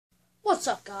What's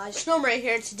up, guys? Snow right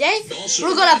here. Today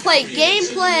we're gonna play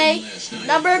gameplay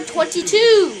number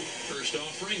 22.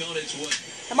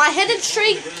 And my hidden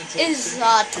streak is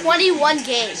 21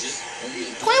 games.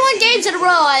 21 games in a row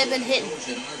I've been hitting.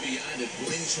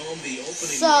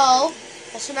 So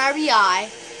that's an RBI.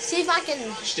 See if I can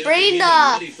bring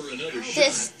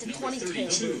this to 22.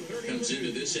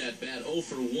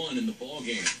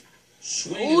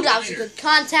 Ooh, that was a good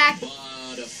contact.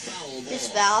 This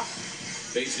foul.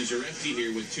 Bases are empty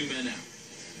here with 2 men out.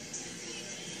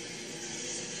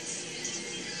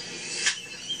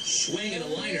 Swing and a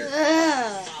liner.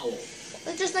 Foul.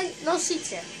 There's just like no seats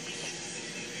here.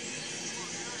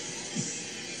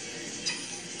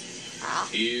 Ah.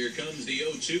 Here comes the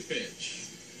 0-2 pitch.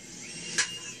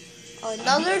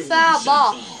 Another foul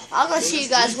ball. I'm gonna see you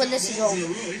guys when this is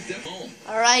over.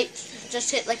 Alright,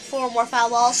 just hit like 4 more foul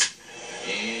balls.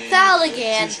 Foul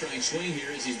again. Two-strike swing here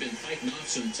as he's been fighting off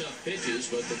some tough pitches,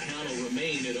 but the count will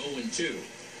remain at 0-2.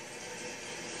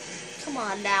 Come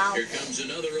on now. Here comes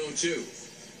another 0-2.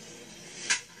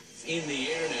 In the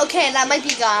air now. Okay, that might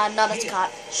be gone. No, that's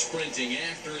caught. Sprinting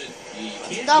after it. He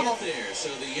can't double. get there,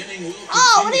 so the inning will continue.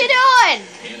 Oh, what are you doing?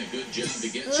 And a good job to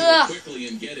get to it quickly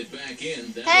and get it back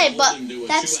in. Hey, but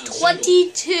that's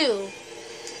 22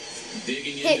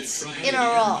 hits in a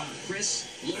row.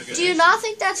 Do you not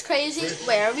think that's crazy?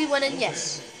 Wait, are we winning?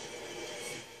 Yes.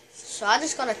 So I'm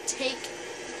just gonna take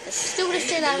the stupidest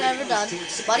thing I've ever done,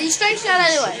 but he strikes out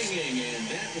anyways.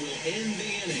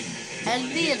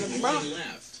 And the inning, bro.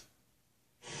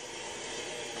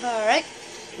 Alright.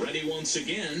 Ready once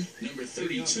again, number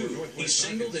 32. He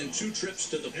singled in 2 trips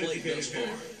to the plate thus far.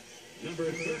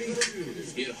 Number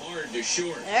 32. Hit hard to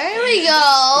short. There we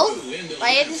go. My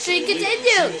hidden streak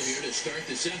continues.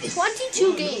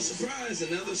 22 games. Surprise,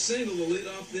 another single to lead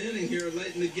off the inning here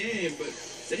late in the game, but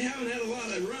they haven't had a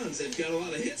lot of runs. They've got a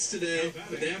lot of hits today,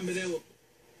 but they haven't been able.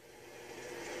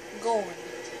 Going.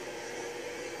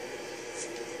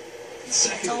 It's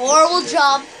a horrible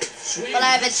jump, but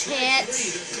I have a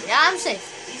chance. Yeah, I'm safe.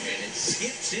 And it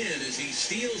skips in as he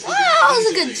steals the well, that was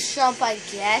a good jump, I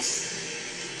guess.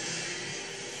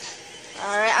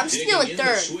 Alright, I'm still in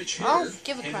third. I don't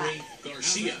give a crap.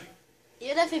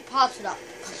 Even if he pops it up,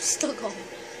 I'm still going.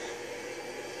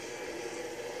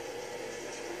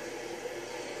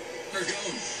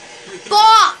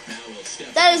 Balk!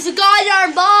 That is a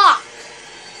goddamn balk!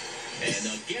 And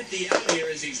they'll get the out here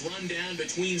as he's run down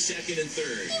between second and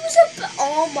third. He was a...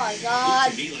 Oh my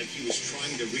god. To me like he was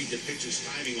trying to read the pitcher's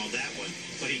timing on that one,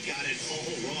 but he got it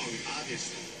all wrong,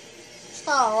 obviously. It's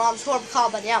not a wrong score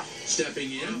call, but yeah.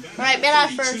 Stepping in. Alright, man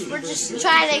on first. We're just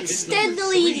trying to extend the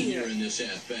lead here. In this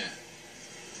at-bat.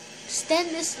 Extend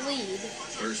this lead.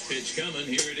 First pitch coming,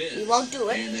 here it is. He won't do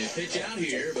it. And they pitch out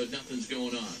here, but nothing's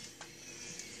going on.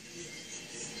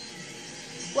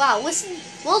 Wow,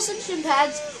 Wilson shin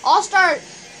pads, all-star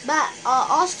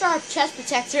chest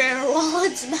protector, and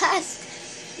Rollins mask.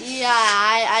 Yeah,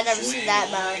 I never seen that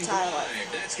in my entire life.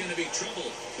 That's gonna be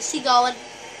trouble. Is he going?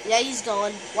 Yeah, he's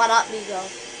going. Why not me go?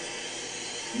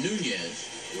 Nunez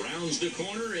rounds the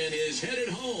corner and is headed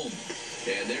home.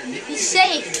 And they're he's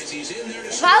safe.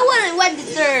 If I would have went to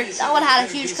third, I would have had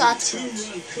a huge consequence.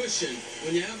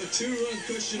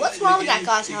 What's wrong with that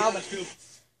guy's helmet?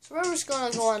 So we're just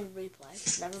gonna go on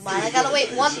replay. Never mind. I gotta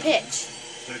wait 1 pitch.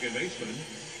 Second baseman,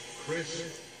 Chris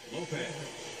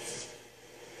Lopez.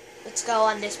 Let's go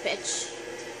on this pitch.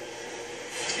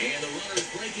 And the runner's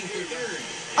breaking for third.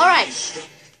 All right.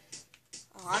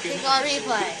 Oh, I think on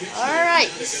replay. All right.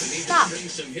 Stop.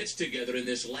 Some hits together in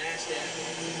this last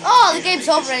oh, the game's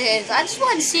over. It is. I just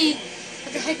wanted to see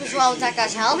what the heck was wrong with that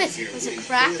guy's helmet. Was it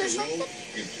cracked or something?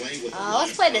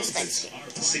 Let's play this next game.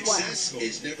 Success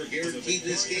is never guaranteed in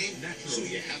this game, so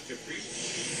you have to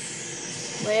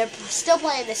appreciate We're it. still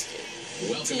playing this game.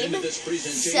 Welcome into this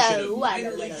presentation of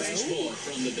minor league baseball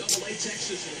from the AA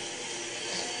Texas League.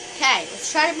 Okay, let's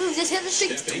try to move this hidden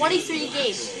streak to 23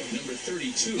 games. Number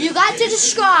 32. You got to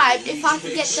describe if I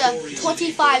can get to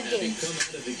 25 games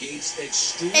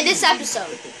in this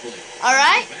episode.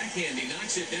 Alright?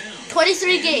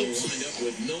 23 games.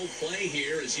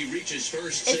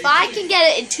 If I can get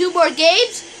it in 2 more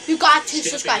games, you got to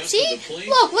subscribe. See?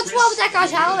 Look, what's wrong with that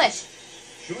guy's helmet?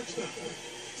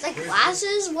 Is that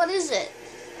glasses? What is it?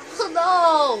 Oh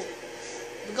no!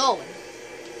 I'm going.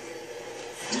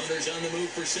 Runners on the move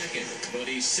for second, but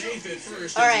he's safe at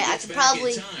first. Alright, I could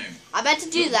probably... I meant to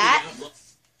do that,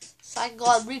 so I can go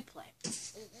on replay.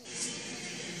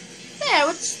 There,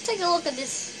 let's take a look at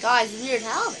this guy's weird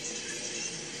helmet.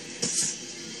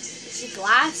 Is it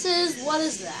glasses? What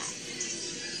is that?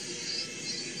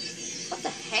 What the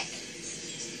heck?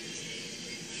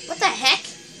 What the heck?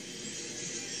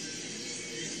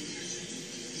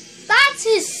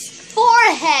 That's his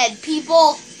forehead,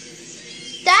 people.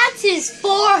 That's his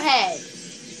forehead.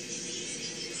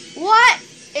 What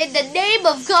in the name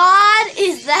of God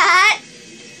is that?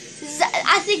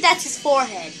 I think that's his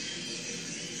forehead.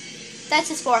 That's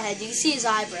his forehead. You can see his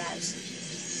eyebrows.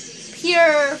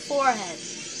 Pure forehead.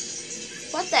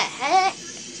 What the heck?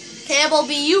 Okay,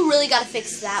 MLB, you really gotta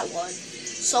fix that one.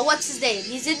 So what's his name?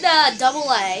 He's in the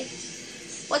AA.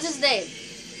 What's his name?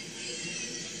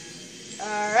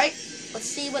 Alright. Let's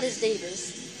see what his name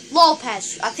is.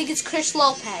 Lopez. I think it's Chris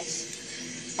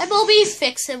Lopez. MLB,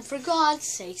 fix him for God's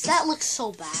sakes. That looks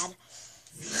so bad.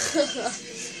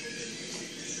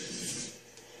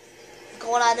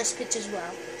 Going on this pitch as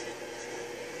well.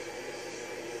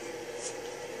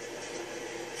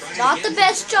 Not the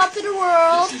best jump in the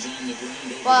world,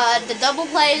 but the double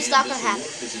play is not going to happen.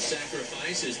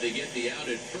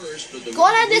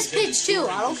 Going on this pitch too,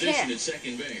 I don't care.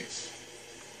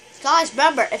 Guys,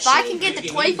 remember, if I can get to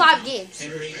 25 games, I'm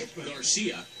doing it.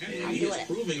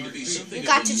 You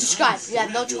got to subscribe. You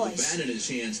have no choice. The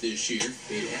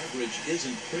average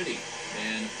isn't pretty.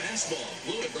 And a fastball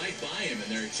blew it right by him, and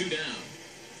they're 2 down.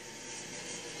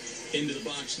 Into the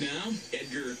box now,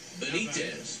 Edgar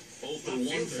Benitez. 0 for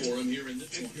 1 for him here in the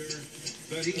 20th.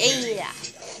 Yeah.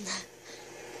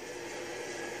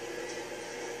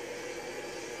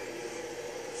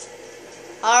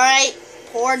 Alright,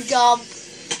 poor jump.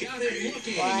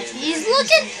 But he's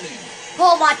looking.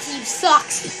 Oh, my team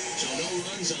sucks.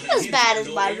 Not as bad as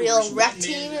my real rep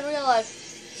team in real life.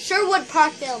 Sherwood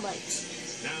Parkdale Knights.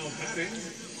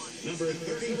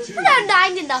 We're down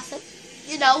 9-0.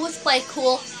 You know, let's play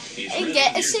cool and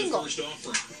get a single.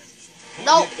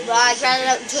 Nope, I grounded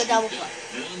out into a double play.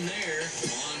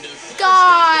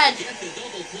 God!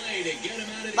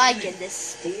 My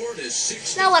goodness.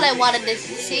 Not what I wanted to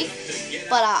see,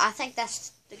 but I think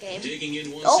that's the game.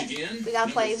 Oh, we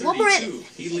gotta play one more inning.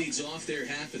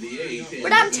 We're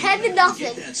down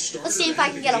 10-0. Let's see if I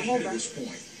can get a homer.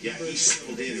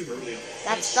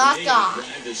 That's not gone.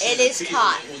 It is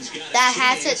caught. That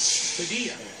has it.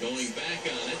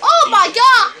 Oh my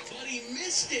God!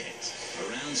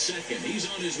 Around second, he's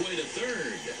on his way to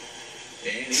third.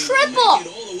 Triple!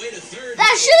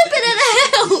 That should have been an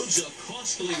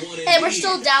out! Hey, we're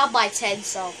still down by 10,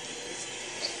 so...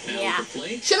 Yeah.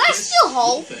 Should I steal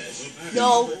home?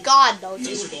 No, God, no,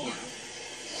 dude.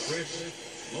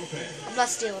 I'm not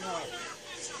stealing home.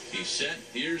 He's set.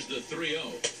 Here's the 3-0.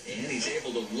 And he's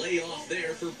able to lay off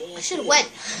there for ball. I should have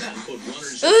went. Put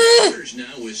runners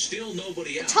now with still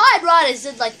nobody out. Todd Rod is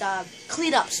in like the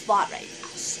cleanup spot right now.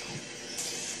 So.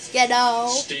 You know.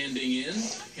 Standing in,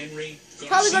 Henry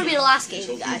probably gonna be the last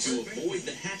game, guys. To avoid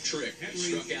the hat trick. He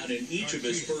struck out in each of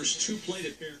his first 2 plate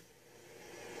appearances.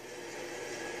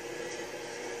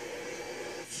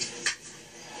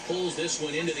 Pulls this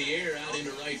one into the air out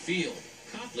into right field.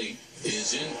 Copley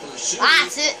is in pursuit.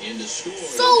 That's it.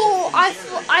 So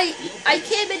I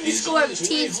came in to score the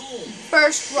team's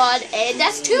first run, and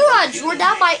that's 2 runs. We're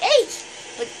down by 8,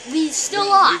 but we still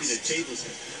lost.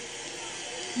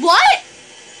 What?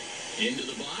 Into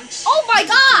the box. Oh my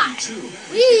God!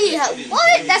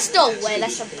 What? That's no way.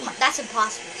 That's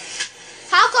impossible.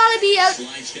 How can I be out?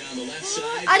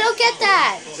 I don't get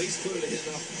that.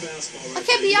 I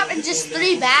can't be up in just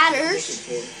 3 batters.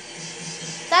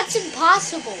 That's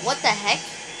impossible. What the heck?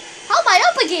 How am I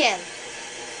up again?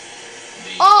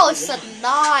 Oh, it's a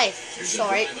 9.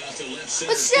 Sorry.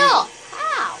 But still,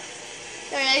 how?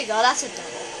 There you go. That's a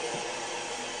double.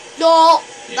 No,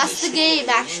 that's the game,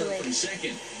 actually. From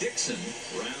second, Dixon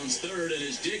rounds third and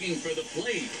is digging for the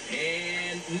plate.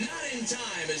 And not in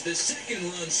time as the second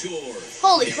run scores.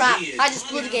 Holy crap. I just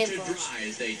blew the game for us.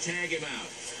 As they tag him out.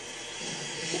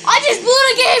 I just blew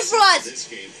the game for us!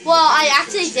 Well, I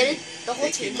actually did it. The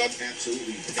whole team did.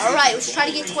 Alright, let's try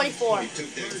to get 24.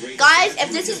 Guys,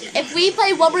 if we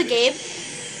play one more game,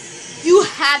 you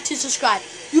have to subscribe.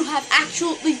 You have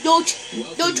absolutely no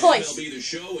choice.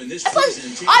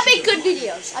 I make good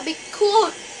videos. I make cool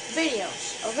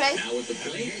videos, okay?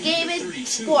 Gaming,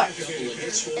 sports,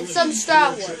 and some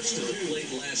Star Wars.